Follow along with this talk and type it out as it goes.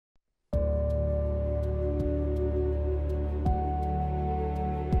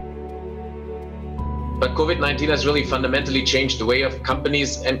But COVID-19 has really fundamentally changed the way of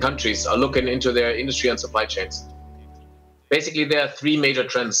companies and countries are looking into their industry and supply chains. Basically, there are three major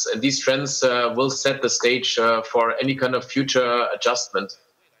trends, and these trends will set the stage for any kind of future adjustment.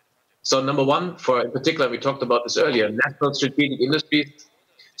 So number one, in particular, we talked about this earlier, national strategic industries.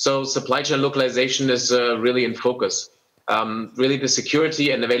 So supply chain localization is really in focus. Really the security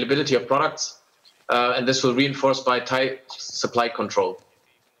and availability of products, and this will reinforce by tight supply control.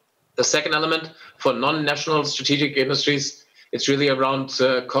 The second element for non-national strategic industries, it's really around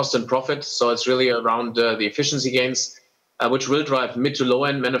cost and profit. So it's really around the efficiency gains, which will drive mid to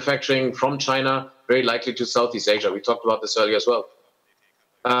low-end manufacturing from China, very likely to Southeast Asia. We talked about this earlier as well.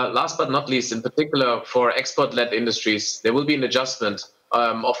 Last but not least, in particular for export-led industries, there will be an adjustment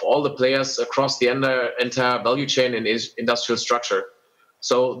of all the players across the entire value chain in industrial structure.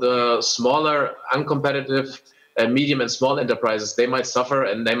 So the smaller, uncompetitive, medium and small enterprises, they might suffer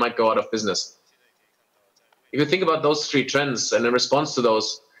and they might go out of business. If you think about those three trends and in response to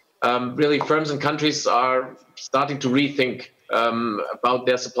those, really firms and countries are starting to rethink about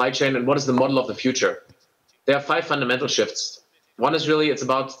their supply chain and what is the model of the future. There are 5 fundamental shifts. One is really, it's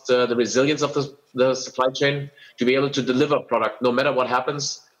about the resilience of the supply chain to be able to deliver product no matter what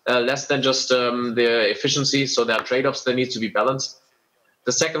happens, less than just the efficiency. So there are trade-offs that need to be balanced.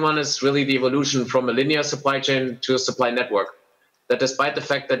 The second one is really the evolution from a linear supply chain to a supply network. That despite the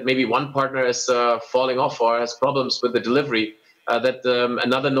fact that maybe one partner is falling off or has problems with the delivery, that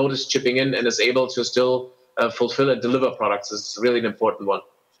another node is chipping in and is able to still fulfill and deliver products is really an important one.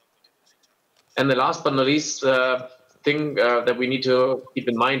 And the last but not least thing that we need to keep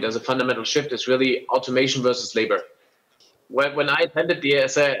in mind as a fundamental shift is really automation versus labor. When I attended the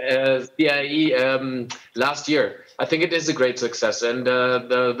CIE last year, I think it is a great success. And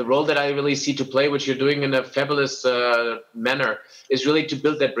the role that I really see to play, which you're doing in a fabulous manner, is really to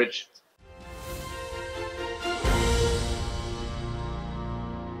build that bridge.